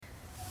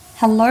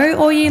Hello,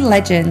 all you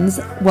legends.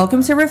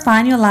 Welcome to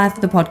Refine Your Life,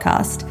 the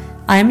podcast.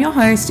 I am your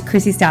host,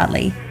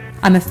 Krissy.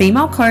 I'm a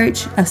female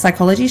coach, a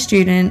psychology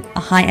student, a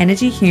high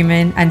energy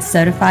human, and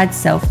certified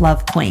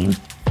self-love queen.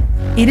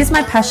 It is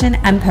my passion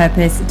and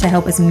purpose to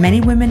help as many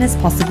women as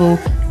possible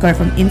go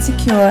from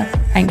insecure,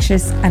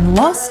 anxious, and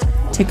lost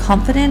to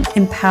confident,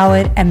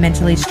 empowered, and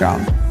mentally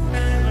strong.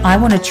 I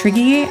want to trigger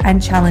you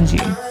and challenge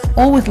you,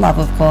 all with love,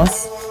 of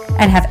course,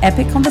 and have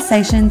epic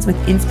conversations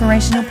with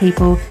inspirational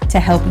people to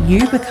help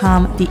you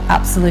become the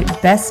absolute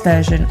best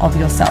version of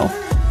yourself.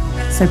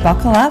 So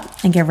buckle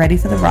up and get ready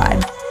for the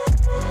ride.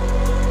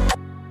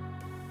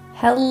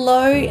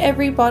 Hello,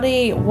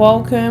 everybody.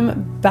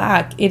 Welcome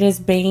back. It has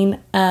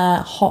been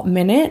a hot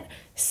minute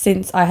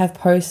since I have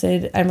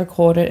posted and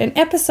recorded an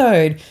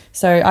episode.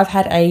 So I've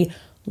had a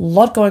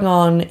lot going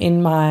on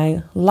in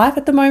my life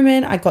at the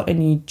moment. I got a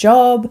new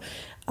job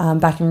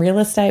back in real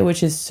estate,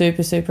 which is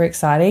super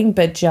exciting,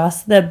 but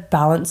just the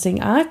balancing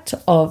act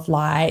of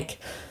like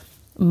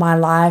my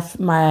life,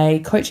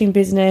 my coaching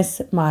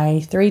business, my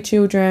 3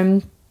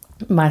 children,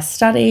 my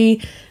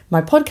study, my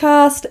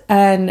podcast,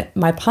 and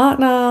my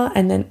partner,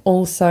 and then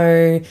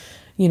also,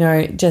 you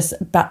know, just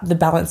the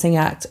balancing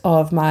act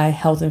of my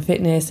health and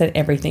fitness and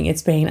everything.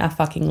 It's been a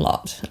fucking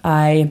lot.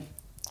 I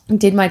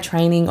did my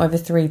training over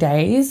 3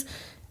 days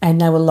and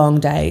they were long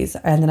days,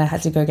 and then I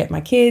had to go get my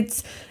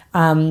kids.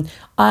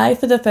 I,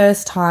 for the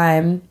first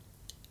time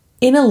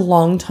in a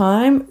long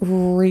time,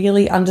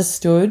 really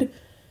understood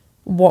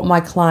what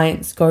my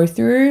clients go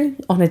through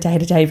on a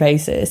day-to-day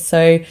basis.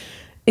 So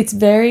it's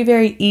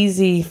very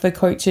easy for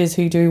coaches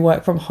who do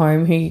work from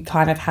home, who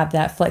kind of have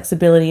that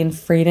flexibility and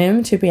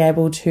freedom to be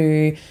able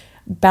to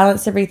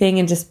balance everything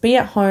and just be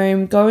at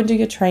home, go and do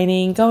your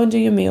training, go and do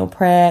your meal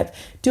prep,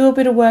 do a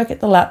bit of work at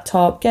the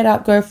laptop, get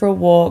up, go for a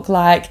walk.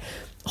 Like,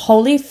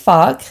 holy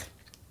fuck.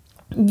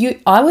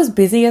 I was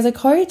busy as a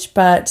coach,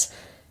 but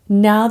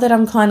now that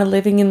I'm kind of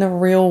living in the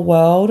real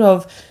world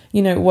of,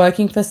 you know,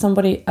 working for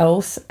somebody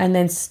else and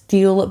then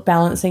still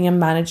balancing and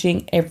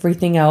managing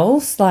everything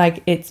else,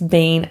 like, it's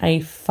been a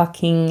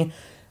fucking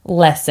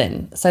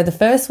lesson. So the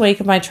first week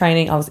of my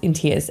training, I was in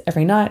tears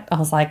every night. I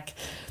was like,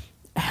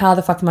 how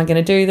the fuck am I going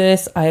to do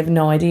this? I have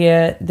no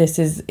idea. This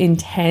is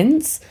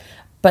intense.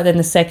 But then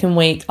the second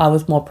week, I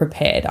was more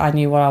prepared. I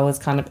knew what I was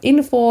kind of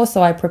in for,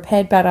 so I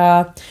prepared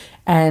better.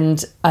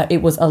 And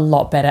it was a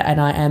lot better,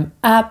 and I am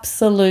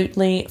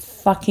absolutely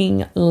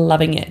fucking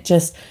loving it.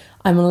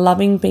 I'm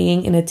loving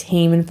being in a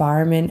team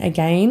environment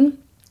again.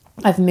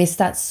 I've missed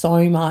that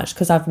so much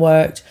because I've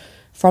worked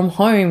from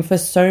home for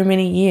so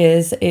many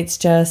years.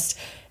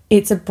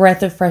 It's a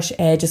breath of fresh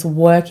air, just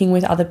working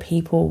with other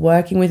people,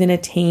 working within a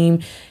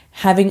team,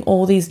 having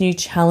all these new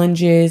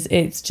challenges.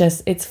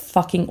 It's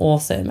fucking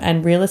awesome.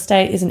 And real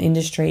estate is an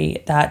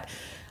industry that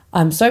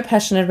I'm so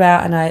passionate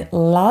about and I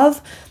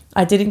love.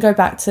 I didn't go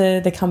back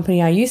to the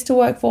company I used to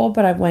work for,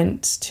 but I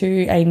went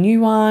to a new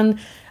one.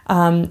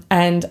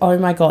 And oh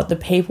my God, the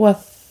people are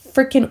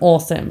freaking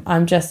awesome.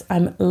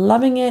 I'm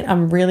loving it.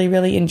 I'm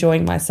really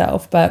enjoying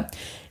myself. But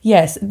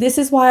yes, this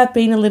is why I've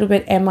been a little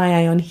bit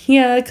MIA on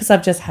here, because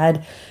I've just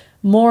had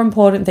more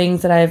important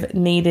things that I've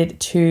needed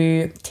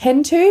to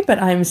tend to,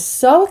 but I'm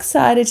so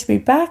excited to be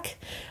back.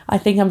 I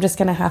think I'm just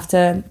going to have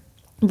to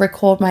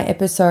record my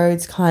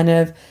episodes kind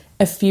of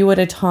a few at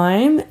a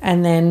time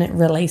and then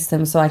release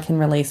them so I can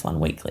release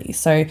one weekly.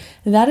 So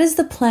that is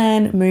the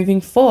plan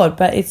moving forward,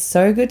 but it's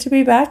so good to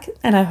be back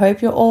and I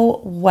hope you're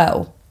all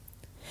well.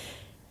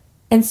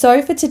 And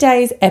so for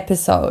today's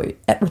episode,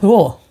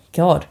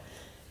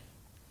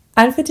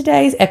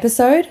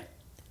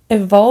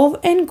 evolve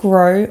and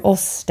grow or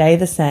stay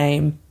the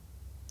same.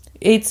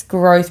 It's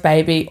growth,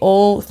 baby.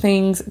 All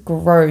things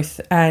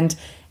growth and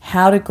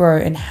how to grow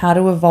and how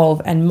to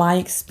evolve, and my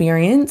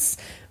experience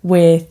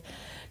with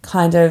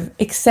kind of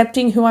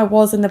accepting who I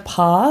was in the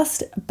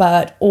past,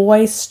 but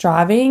always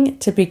striving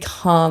to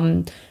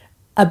become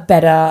a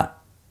better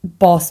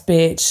boss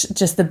bitch,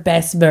 just the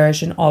best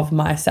version of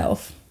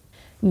myself.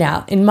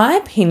 Now, in my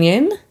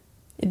opinion,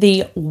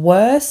 the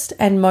worst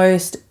and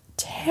most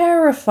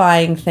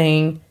terrifying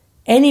thing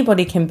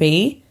anybody can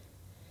be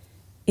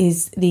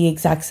is the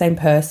exact same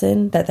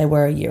person that they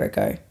were a year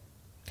ago,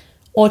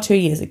 or 2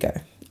 years ago,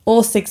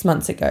 or 6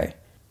 months ago.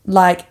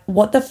 Like,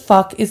 what the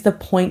fuck is the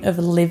point of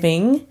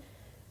living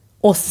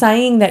or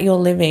saying that you're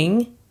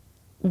living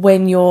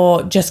when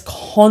you're just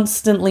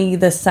constantly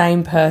the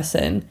same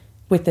person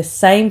with the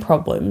same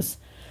problems,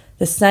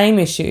 the same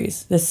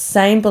issues, the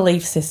same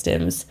belief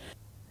systems,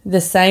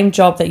 the same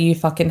job that you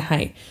fucking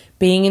hate,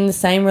 being in the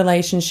same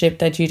relationship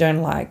that you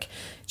don't like,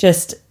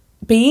 just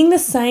being the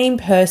same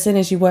person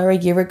as you were a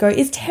year ago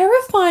is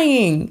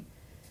terrifying.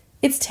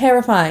 It's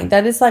terrifying.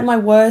 That is like my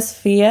worst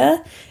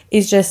fear,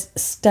 is just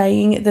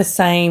staying the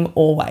same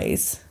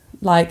always.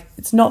 Like,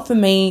 it's not for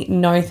me,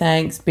 no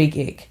thanks, big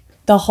ick.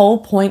 The whole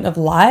point of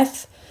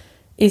life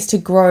is to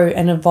grow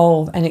and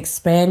evolve and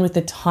expand with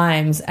the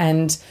times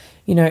and,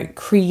 you know,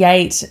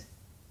 create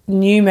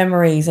new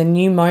memories and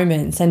new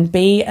moments and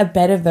be a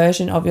better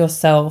version of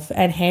yourself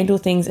and handle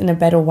things in a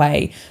better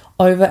way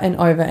over and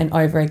over and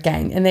over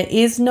again. And there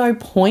is no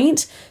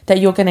point that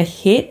you're going to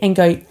hit and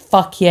go,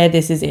 fuck yeah,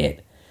 this is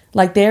it.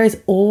 Like, there is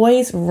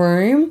always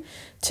room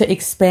to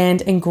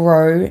expand and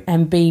grow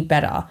and be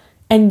better.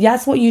 And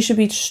that's what you should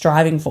be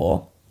striving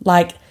for.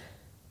 Like,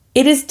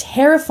 it is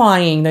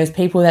terrifying, those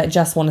people that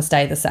just want to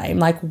stay the same.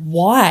 Like,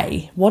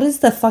 why? What is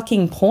the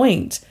fucking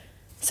point?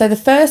 So the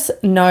first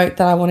note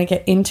that I want to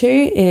get into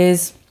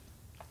is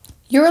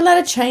you're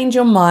allowed to change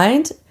your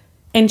mind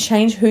and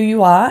change who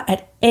you are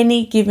at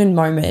any given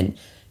moment.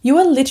 You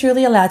are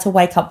literally allowed to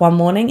wake up one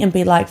morning and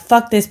be like,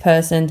 fuck this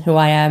person who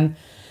I am.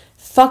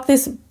 Fuck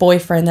this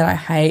boyfriend that I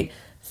hate.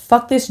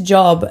 Fuck this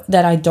job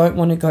that I don't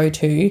want to go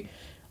to.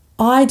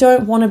 I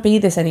don't want to be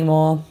this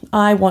anymore.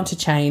 I want to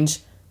change.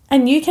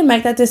 And you can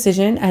make that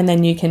decision and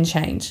then you can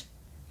change.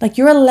 Like,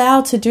 you're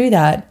allowed to do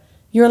that.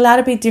 You're allowed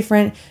to be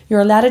different. You're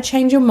allowed to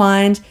change your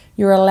mind.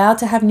 You're allowed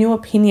to have new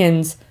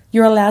opinions.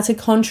 You're allowed to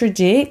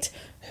contradict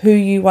who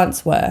you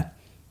once were.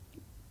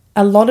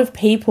 A lot of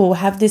people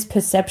have this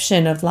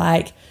perception of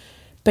like,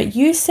 but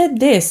you said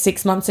this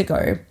 6 months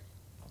ago.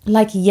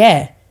 Like,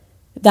 yeah,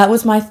 that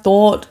was my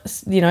thought,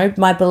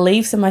 my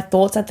beliefs and my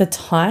thoughts at the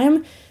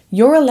time.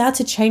 You're allowed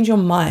to change your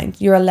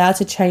mind. You're allowed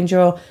to change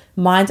your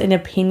mind and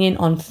opinion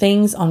on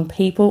things, on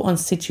people, on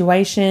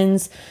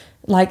situations.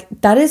 Like,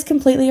 that is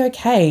completely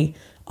okay.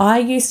 I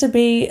used to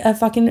be a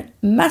fucking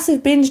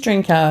massive binge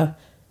drinker.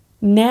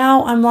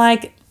 Now I'm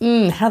like,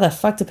 how the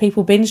fuck do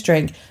people binge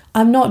drink?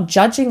 I'm not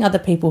judging other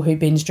people who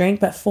binge drink,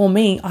 but for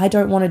me, I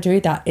don't want to do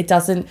that. It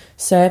doesn't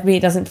serve me.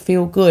 It doesn't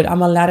feel good.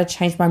 I'm allowed to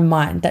change my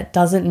mind. That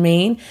doesn't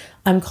mean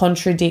I'm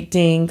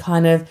contradicting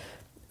kind of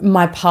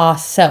my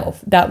past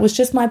self. That was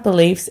just my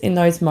beliefs in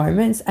those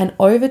moments. And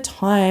over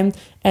time,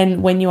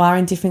 and when you are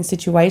in different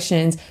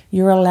situations,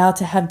 you're allowed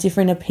to have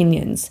different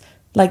opinions.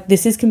 Like,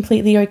 this is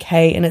completely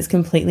okay and it's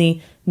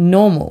completely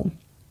normal.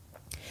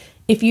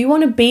 If you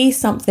want to be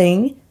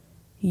something,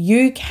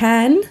 you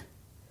can,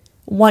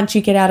 once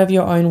you get out of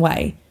your own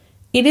way.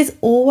 It is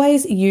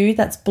always you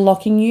that's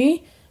blocking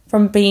you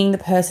from being the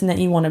person that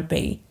you want to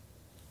be.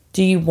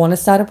 Do you want to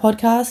start a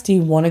podcast? Do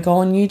you want to go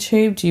on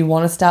YouTube? Do you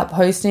want to start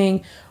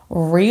posting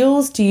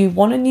reels? Do you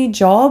want a new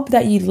job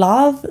that you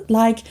love?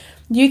 Like,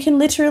 you can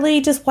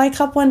literally just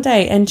wake up one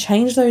day and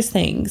change those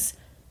things.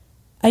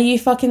 Are you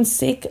fucking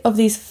sick of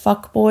these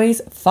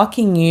fuckboys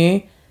fucking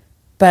you,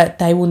 but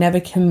they will never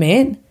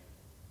commit?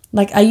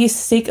 Like, are you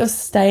sick of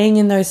staying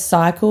in those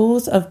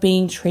cycles of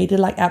being treated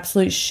like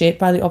absolute shit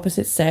by the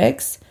opposite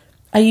sex?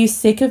 Are you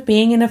sick of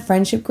being in a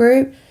friendship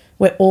group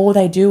where all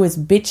they do is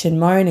bitch and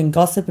moan and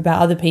gossip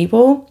about other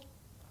people?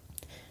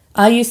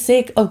 Are you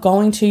sick of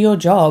going to your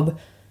job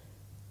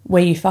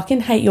where you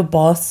fucking hate your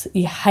boss,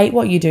 you hate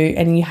what you do,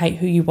 and you hate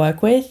who you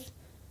work with?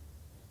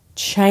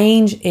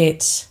 Change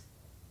it.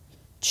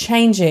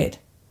 Change it.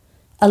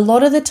 A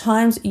lot of the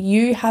times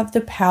you have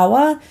the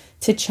power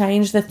to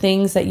change the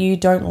things that you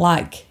don't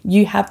like.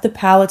 You have the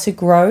power to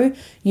grow.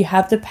 You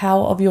have the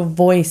power of your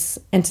voice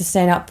and to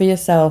stand up for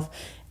yourself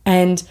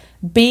and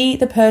be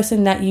the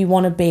person that you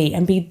want to be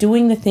and be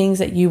doing the things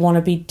that you want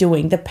to be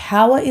doing. The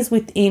power is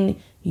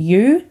within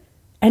you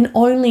and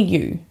only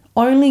you.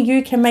 Only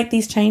you can make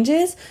these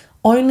changes.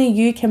 Only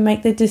you can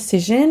make the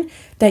decision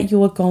that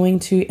you are going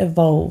to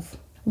evolve.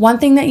 One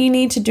thing that you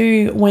need to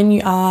do when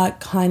you are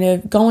kind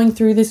of going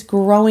through this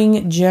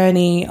growing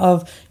journey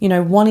of,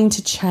 wanting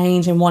to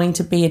change and wanting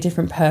to be a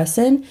different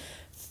person,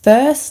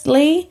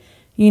 firstly,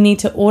 you need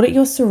to audit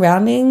your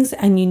surroundings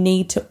and you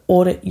need to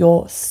audit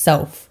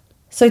yourself.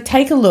 So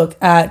take a look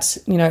at,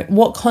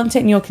 what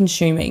content you're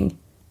consuming.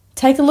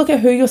 Take a look at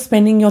who you're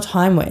spending your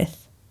time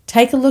with.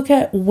 Take a look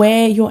at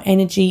where your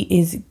energy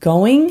is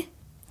going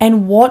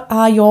and what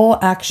are your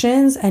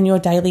actions and your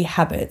daily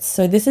habits.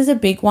 So this is a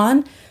big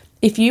one.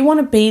 If you want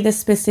to be the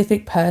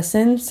specific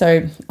person,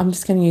 so I'm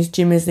just going to use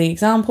gym as the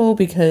example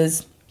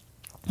because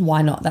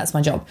why not? That's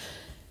my job.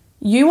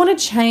 You want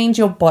to change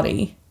your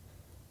body,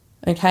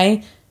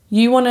 okay?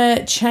 You want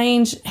to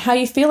change how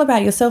you feel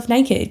about yourself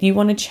naked. You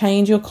want to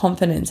change your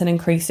confidence and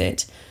increase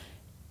it.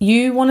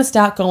 You want to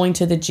start going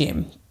to the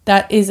gym.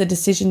 That is a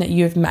decision that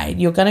you've made.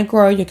 You're going to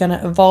grow, you're going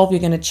to evolve, you're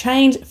going to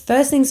change.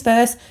 First things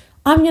first,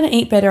 I'm going to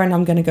eat better and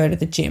I'm going to go to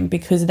the gym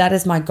because that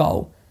is my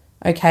goal,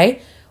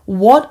 okay?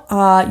 What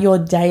are your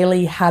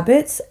daily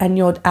habits and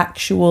your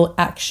actual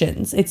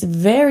actions? It's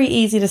very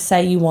easy to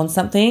say you want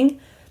something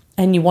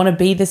and you want to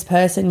be this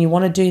person, you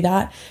want to do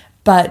that,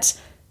 but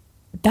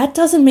that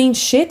doesn't mean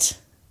shit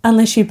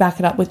unless you back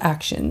it up with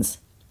actions.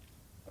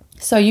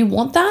 So you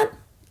want that?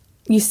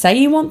 You say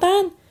you want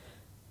that?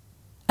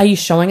 Are you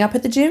showing up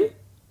at the gym?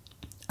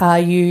 Are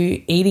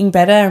you eating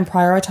better and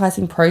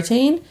prioritizing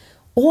protein?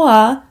 Or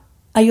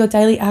are your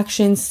daily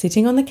actions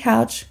sitting on the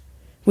couch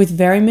with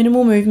very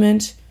minimal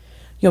movement?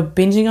 You're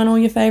binging on all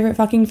your favorite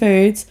fucking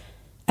foods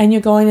and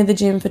you're going to the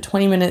gym for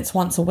 20 minutes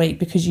once a week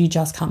because you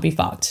just can't be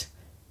fucked.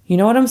 You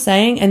know what I'm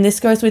saying? And this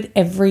goes with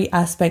every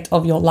aspect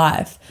of your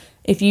life.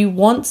 If you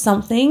want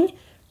something,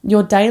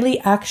 your daily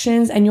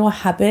actions and your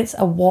habits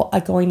are what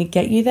are going to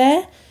get you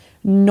there,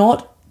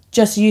 not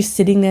just you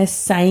sitting there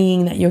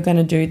saying that you're going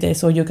to do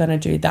this or you're going to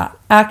do that.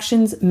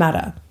 Actions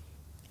matter.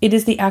 It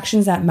is the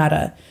actions that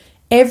matter.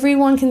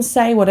 Everyone can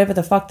say whatever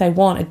the fuck they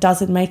want. It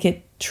doesn't make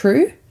it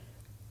true,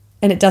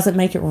 and it doesn't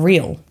make it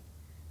real.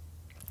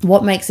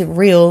 What makes it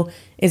real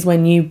is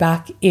when you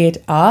back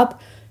it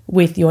up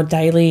with your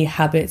daily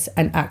habits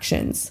and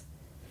actions.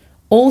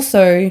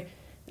 Also,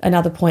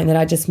 another point that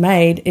I just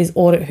made is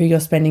audit who you're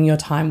spending your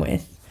time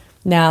with.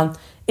 Now,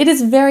 it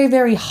is very,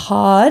 very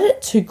hard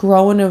to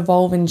grow and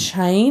evolve and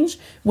change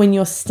when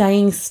you're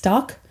staying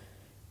stuck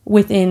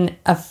within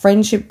a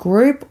friendship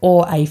group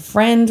or a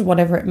friend,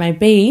 whatever it may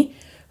be,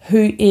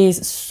 who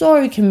is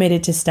so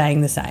committed to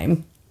staying the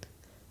same.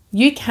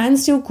 You can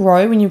still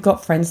grow when you've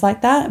got friends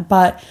like that,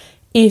 but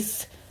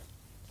if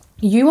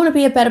you want to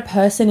be a better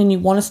person and you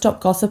want to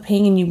stop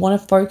gossiping and you want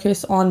to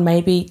focus on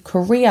maybe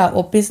career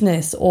or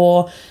business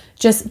or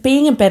just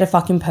being a better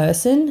fucking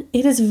person,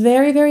 it is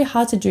very, very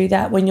hard to do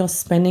that when you're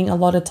spending a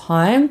lot of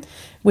time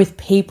with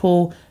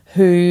people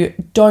who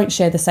don't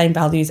share the same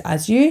values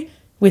as you,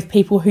 with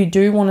people who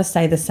do want to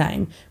stay the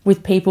same,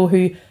 with people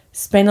who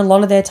spend a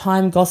lot of their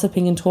time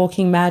gossiping and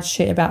talking mad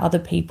shit about other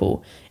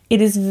people.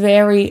 It is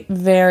very,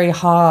 very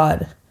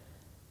hard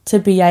to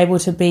be able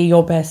to be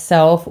your best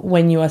self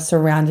when you are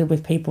surrounded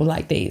with people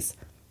like these.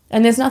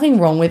 And there's nothing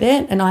wrong with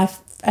it. And I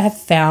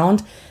have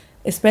found,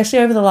 especially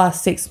over the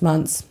last 6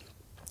 months,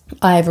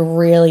 I've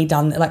really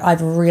done that. Like,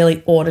 I've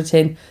really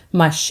audited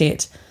my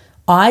shit.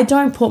 I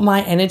don't put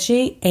my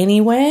energy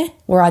anywhere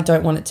where I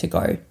don't want it to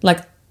go.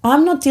 Like,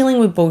 I'm not dealing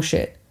with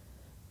bullshit.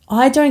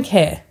 I don't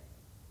care.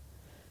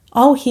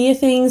 I'll hear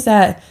things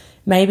that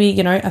maybe,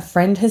 a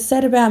friend has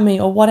said about me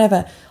or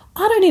whatever. I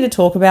don't need to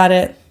talk about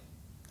it.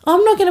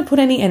 I'm not going to put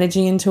any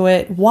energy into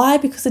it. Why?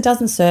 Because it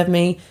doesn't serve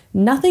me.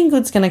 Nothing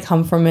good's going to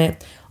come from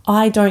it.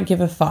 I don't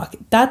give a fuck.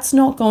 That's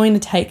not going to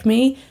take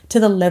me to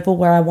the level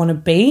where I want to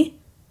be.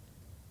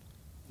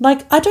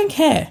 Like, I don't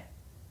care.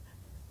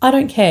 I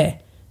don't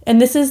care.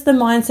 And this is the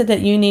mindset that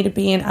you need to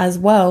be in as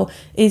well,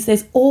 is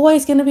there's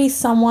always going to be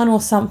someone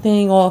or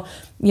something or,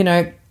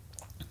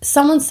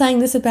 someone's saying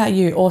this about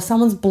you, or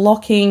someone's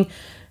blocking,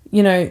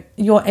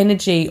 your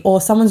energy,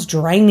 or someone's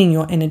draining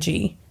your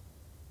energy.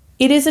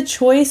 It is a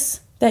choice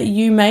that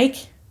you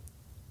make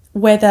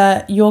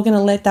whether you're going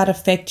to let that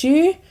affect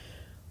you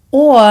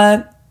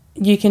or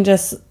you can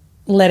just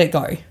let it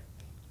go.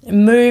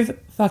 Move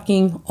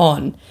fucking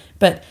on.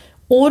 But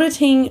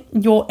auditing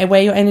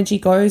where your energy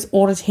goes,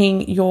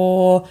 auditing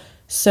your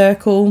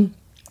circle,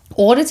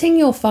 auditing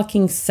your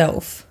fucking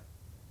self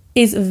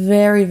is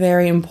very,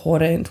 very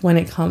important when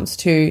it comes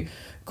to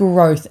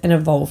growth and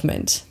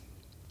evolvement.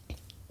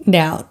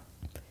 Now,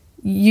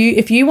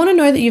 if you want to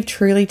know that you've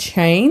truly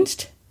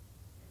changed,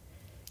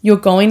 you're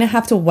going to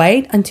have to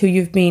wait until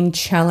you've been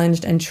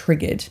challenged and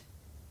triggered.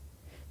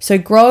 So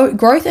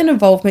growth and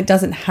evolvement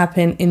doesn't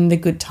happen in the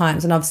good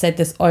times. And I've said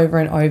this over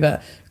and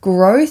over.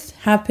 Growth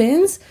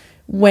happens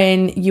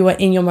when you are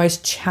in your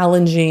most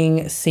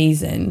challenging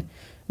season,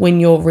 when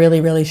you're really,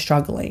 really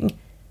struggling.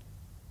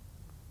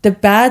 The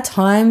bad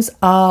times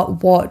are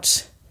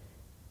what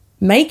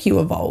make you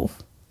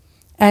evolve.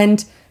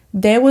 And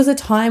there was a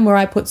time where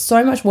I put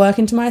so much work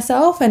into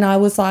myself and I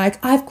was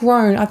like, I've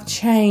grown, I've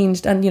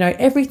changed, and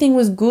everything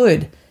was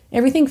good.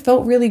 Everything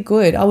felt really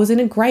good. I was in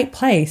a great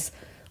place.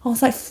 I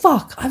was like,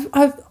 fuck,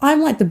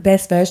 I'm like the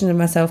best version of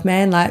myself,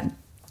 man. Like,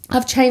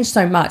 I've changed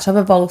so much. I've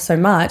evolved so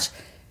much.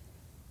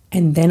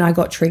 And then I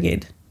got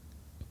triggered.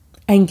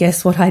 And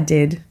guess what I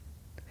did?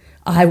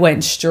 I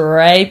went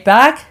straight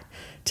back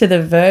to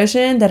the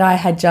version that I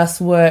had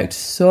just worked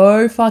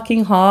so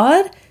fucking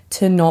hard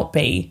to not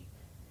be.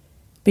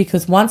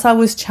 Because once I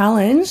was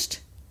challenged,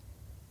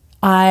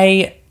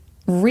 I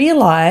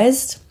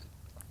realized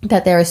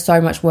that there is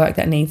so much work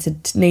that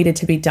needed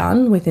to be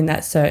done within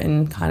that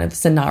certain kind of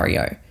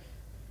scenario.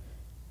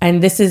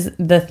 And this is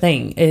the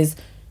thing, is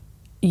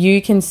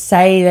you can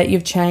say that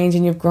you've changed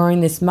and you've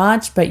grown this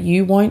much, but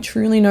you won't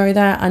truly know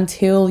that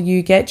until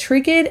you get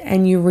triggered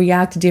and you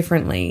react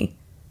differently.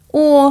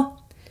 Or,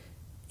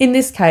 in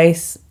this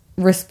case,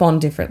 respond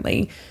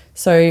differently.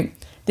 So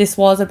this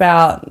was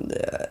about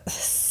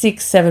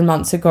 6-7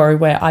 months ago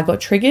where I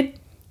got triggered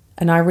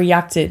and I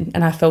reacted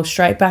and I fell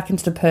straight back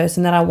into the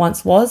person that I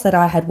once was, that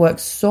I had worked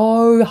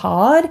so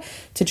hard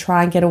to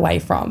try and get away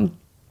from.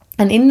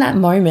 And in that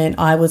moment,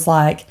 I was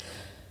like,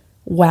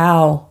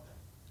 wow,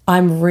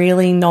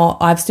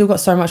 I've still got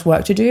so much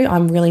work to do.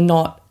 I'm really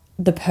not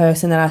the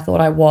person that I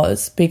thought I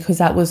was, because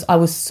I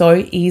was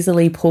so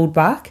easily pulled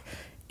back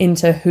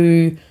into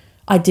who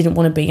I didn't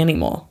want to be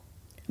anymore.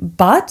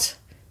 But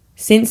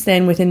since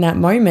then, within that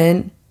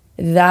moment,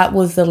 that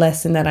was the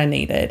lesson that I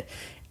needed.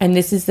 And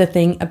this is the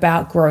thing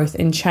about growth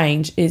and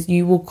change, is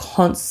you will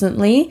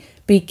constantly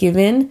be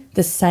given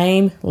the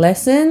same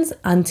lessons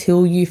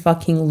until you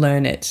fucking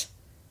learn it.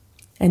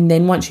 And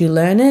then once you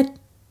learn it,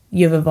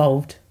 you've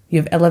evolved,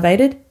 you've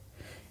elevated,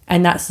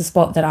 and that's the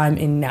spot that I'm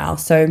in now.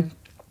 So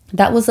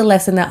that was the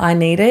lesson that I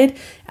needed,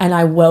 and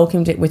I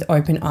welcomed it with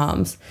open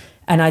arms.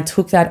 And I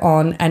took that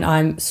on, and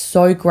I'm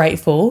so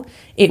grateful.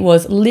 It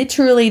was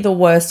literally the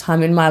worst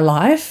time in my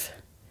life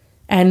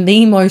and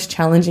the most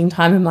challenging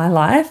time in my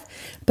life,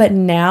 But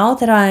now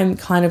that I'm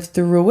kind of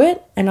through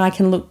it and I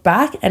can look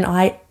back and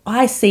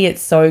I see it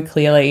so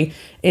clearly,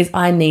 is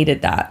I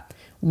needed that.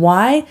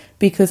 Why?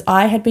 Because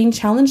I had been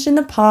challenged in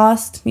the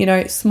past,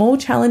 small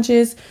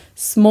challenges,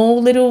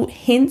 small little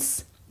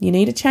hints. You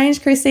need to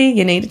change, Krissy.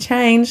 You need to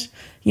change.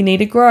 You need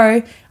to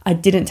grow. I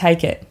didn't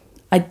take it.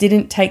 I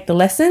didn't take the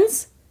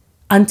lessons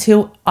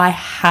until I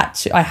had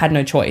to. I had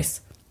no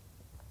choice.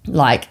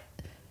 Like,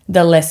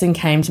 the lesson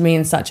came to me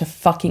in such a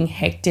fucking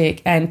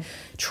hectic and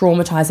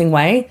traumatizing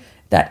way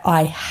that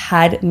I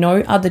had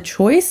no other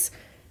choice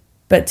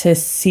but to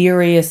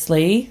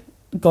seriously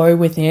go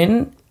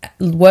within,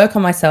 work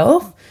on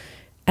myself,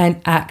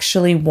 and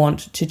actually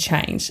want to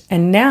change.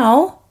 And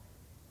now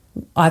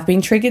I've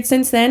been triggered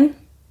since then,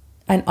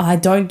 and I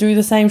don't do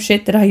the same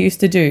shit that I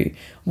used to do.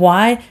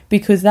 Why?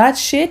 Because that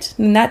shit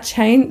and that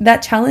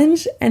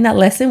challenge and that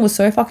lesson was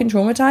so fucking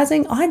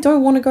traumatizing. I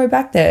don't want to go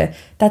back there.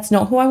 That's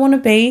not who I want to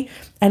be.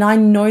 And I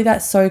know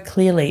that so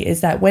clearly, is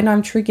that when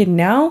I'm triggered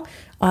now,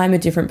 I'm a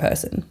different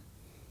person.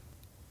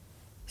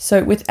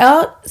 So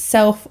without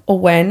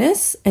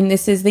self-awareness, and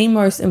this is the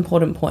most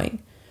important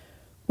point,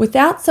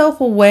 without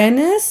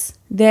self-awareness,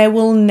 there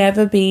will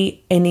never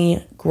be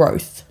any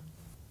growth.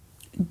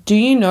 Do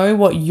you know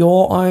what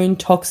your own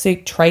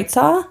toxic traits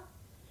are?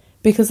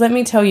 Because let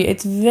me tell you,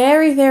 it's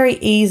very, very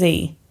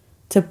easy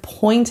to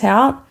point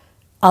out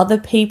other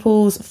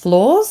people's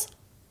flaws,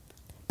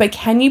 but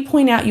can you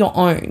point out your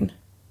own?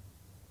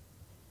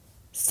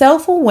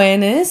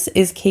 Self-awareness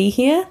is key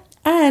here,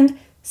 and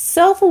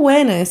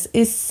self-awareness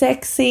is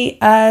sexy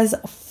as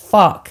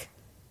fuck.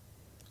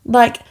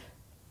 Like,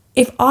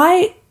 if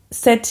I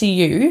said to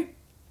you,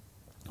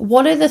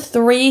 what are the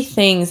 3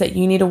 things that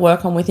you need to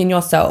work on within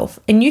yourself?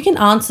 And you can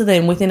answer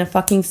them within a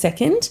fucking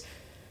second.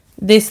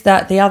 This,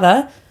 that, the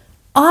other.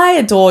 I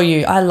adore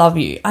you. I love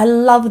you. I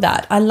love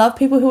that. I love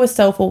people who are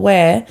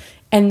self-aware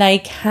and they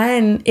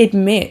can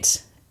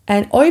admit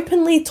and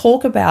openly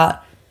talk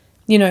about,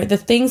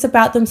 the things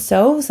about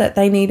themselves that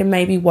they need to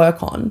maybe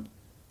work on.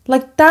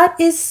 Like, that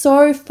is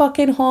so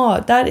fucking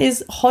hot. That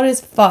is hot as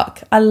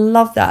fuck. I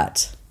love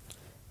that.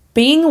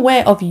 Being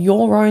aware of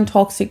your own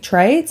toxic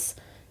traits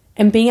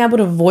and being able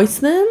to voice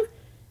them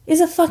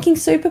is a fucking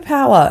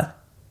superpower.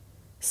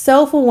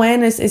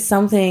 Self-awareness is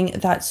something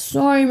that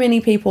so many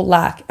people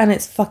lack, and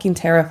it's fucking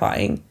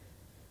terrifying.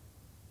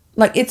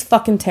 Like, it's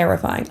fucking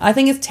terrifying. I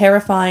think it's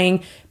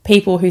terrifying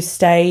people who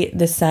stay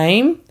the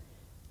same,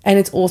 and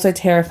it's also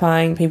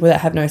terrifying people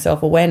that have no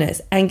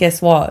self-awareness. And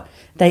guess what?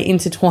 They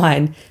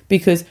intertwine,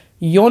 because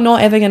you're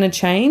not ever going to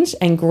change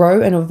and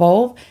grow and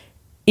evolve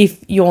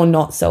if you're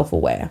not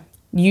self-aware.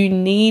 You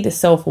need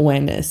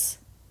self-awareness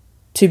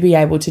to be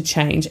able to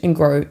change and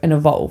grow and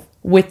evolve.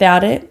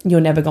 Without it,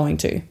 you're never going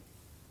to.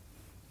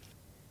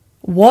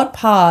 What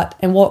part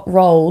and what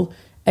role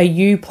are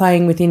you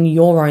playing within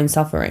your own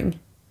suffering?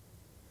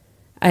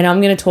 And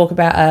I'm going to talk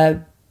about,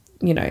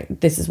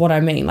 this is what I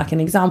mean, like an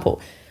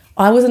example.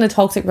 I was in a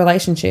toxic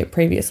relationship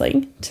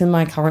previously to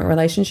my current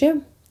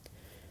relationship.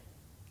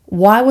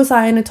 Why was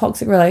I in a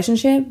toxic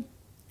relationship?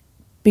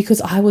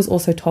 Because I was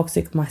also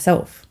toxic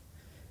myself.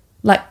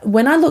 Like,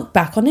 when I look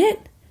back on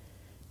it,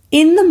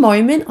 in the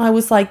moment, I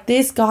was like,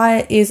 this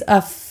guy is a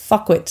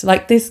fuckwit.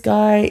 Like, this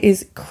guy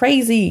is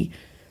crazy.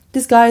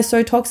 This guy is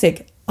so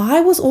toxic.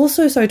 I was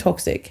also so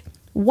toxic.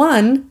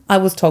 1, I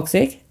was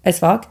toxic as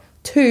fuck.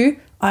 2,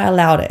 I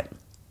allowed it.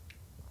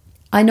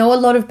 I know a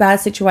lot of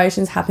bad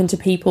situations happen to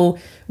people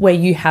where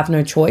you have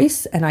no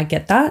choice, and I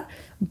get that.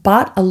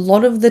 But a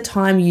lot of the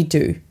time you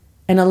do.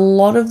 And a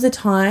lot of the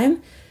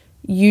time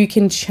you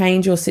can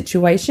change your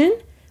situation.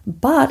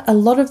 But a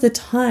lot of the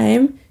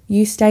time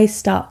you stay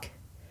stuck.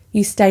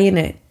 You stay in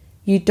it.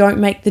 You don't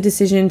make the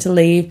decision to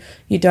leave.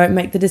 You don't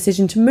make the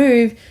decision to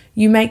move.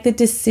 You make the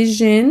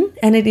decision,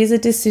 and it is a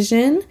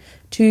decision,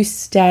 to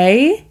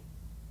stay.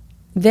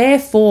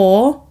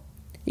 Therefore,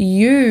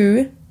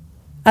 you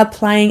are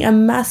playing a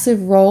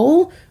massive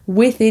role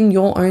within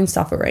your own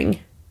suffering.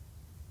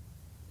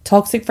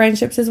 Toxic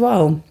friendships as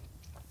well.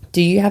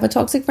 Do you have a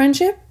toxic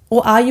friendship?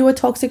 Or are you a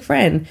toxic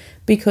friend?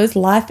 Because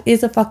life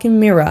is a fucking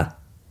mirror.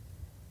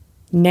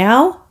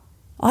 Now,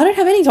 I don't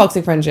have any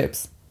toxic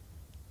friendships.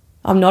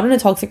 I'm not in a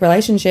toxic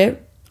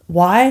relationship.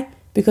 Why?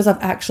 Because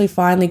I've actually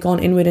finally gone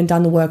inward and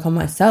done the work on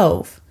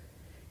myself.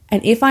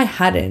 And if I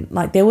hadn't,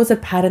 like, there was a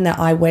pattern that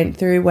I went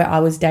through where I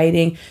was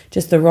dating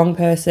just the wrong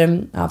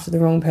person after the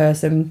wrong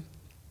person,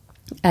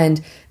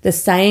 and the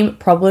same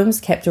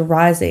problems kept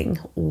arising.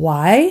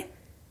 Why?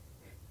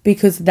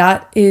 Because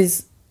that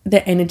is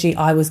the energy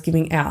I was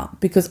giving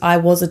out, because I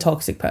was a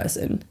toxic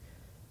person.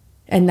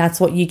 And that's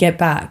what you get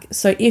back.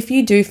 So if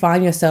you do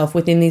find yourself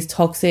within these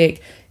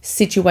toxic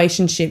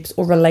situationships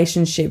or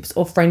relationships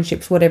or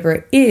friendships, whatever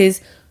it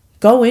is,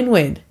 go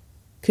inward,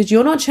 because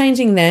you're not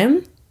changing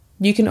them.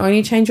 You can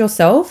only change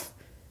yourself,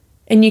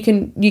 and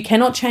you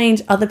cannot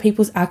change other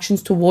people's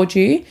actions towards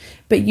you,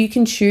 but you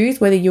can choose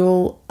whether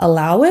you'll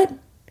allow it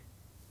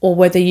or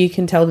whether you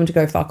can tell them to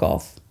go fuck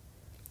off.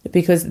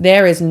 Because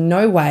there is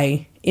no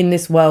way in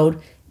this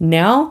world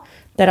now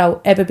that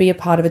I'll ever be a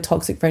part of a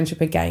toxic friendship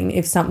again.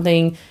 If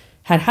something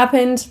had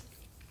happened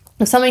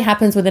if something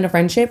happens within a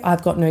friendship,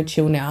 I've got no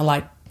chill now.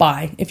 Like,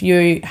 bye. If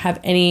you have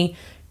any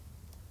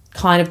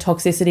kind of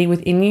toxicity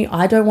within you,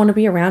 I don't want to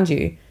be around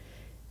you.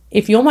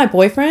 If you're my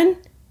boyfriend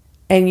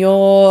and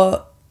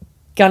you're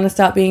gonna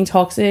start being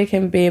toxic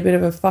and be a bit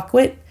of a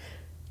fuckwit,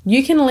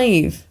 you can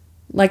leave.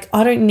 Like,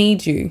 I don't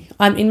need you.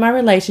 I'm in my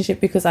relationship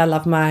because I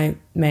love my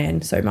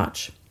man so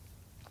much.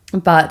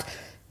 But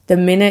the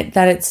minute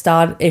that it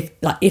started,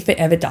 if it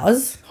ever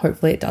does,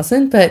 hopefully it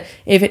doesn't, but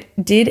if it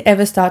did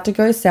ever start to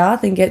go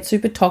south and get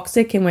super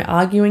toxic and we're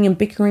arguing and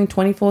bickering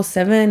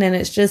 24/7 and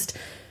it's just,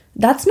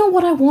 that's not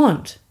what I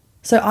want.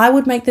 So I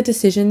would make the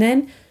decision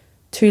then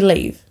to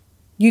leave.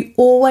 You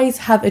always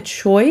have a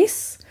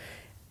choice.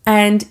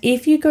 And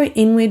if you go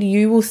inward,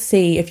 you will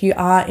see if you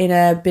are in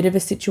a bit of a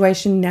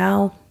situation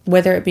now,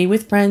 whether it be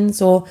with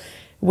friends or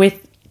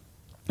with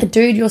a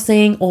dude you're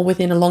seeing or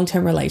within a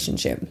long-term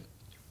relationship.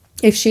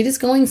 If shit is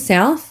going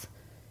south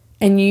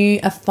and you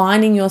are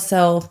finding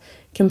yourself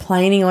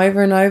complaining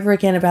over and over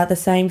again about the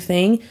same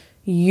thing,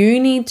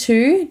 you need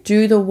to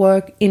do the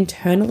work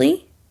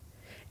internally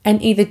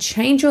and either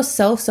change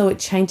yourself so it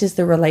changes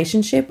the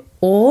relationship,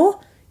 or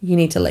you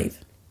need to leave.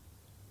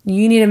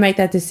 You need to make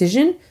that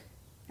decision,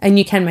 and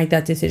you can make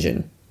that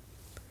decision.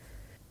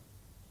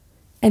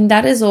 And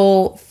that is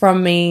all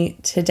from me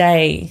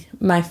today,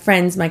 my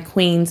friends, my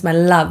queens, my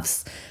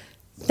loves.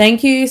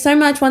 Thank you so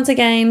much once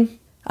again.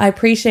 I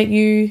appreciate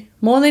you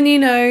more than you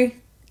know.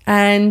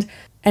 And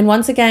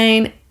once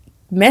again,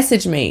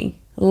 message me.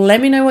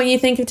 Let me know what you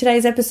think of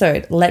today's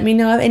episode. Let me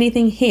know if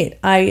anything hit.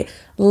 I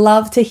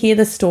love to hear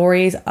the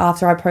stories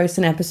after I post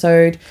an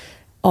episode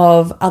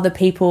of other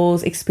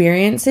people's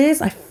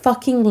experiences. I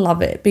fucking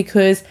love it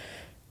because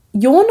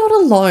you're not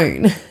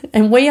alone,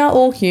 and we are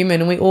all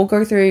human, and we all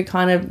go through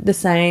kind of the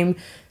same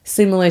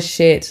similar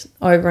shit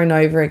over and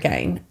over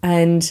again.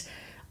 And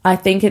I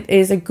think it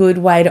is a good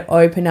way to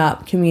open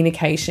up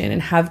communication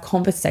and have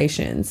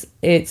conversations.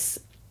 It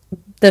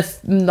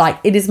is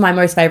my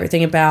most favorite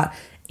thing about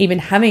even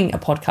having a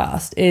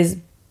podcast is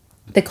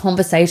the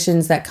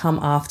conversations that come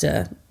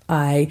after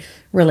I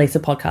release a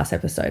podcast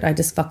episode. I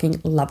just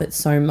fucking love it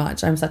so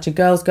much. I'm such a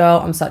girl's girl.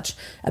 I'm such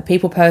a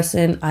people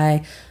person.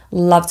 I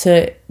love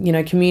to,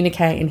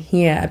 communicate and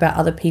hear about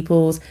other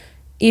people's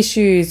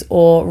issues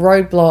or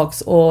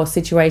roadblocks or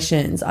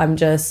situations. I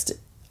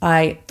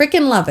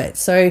freaking love it.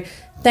 So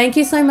thank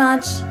you so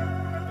much.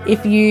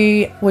 If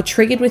you were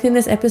triggered within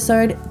this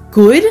episode,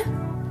 good.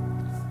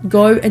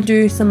 Go and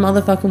do some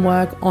motherfucking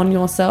work on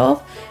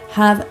yourself.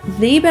 Have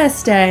the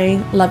best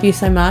day. Love you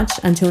so much.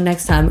 Until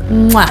next time.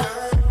 Mwah.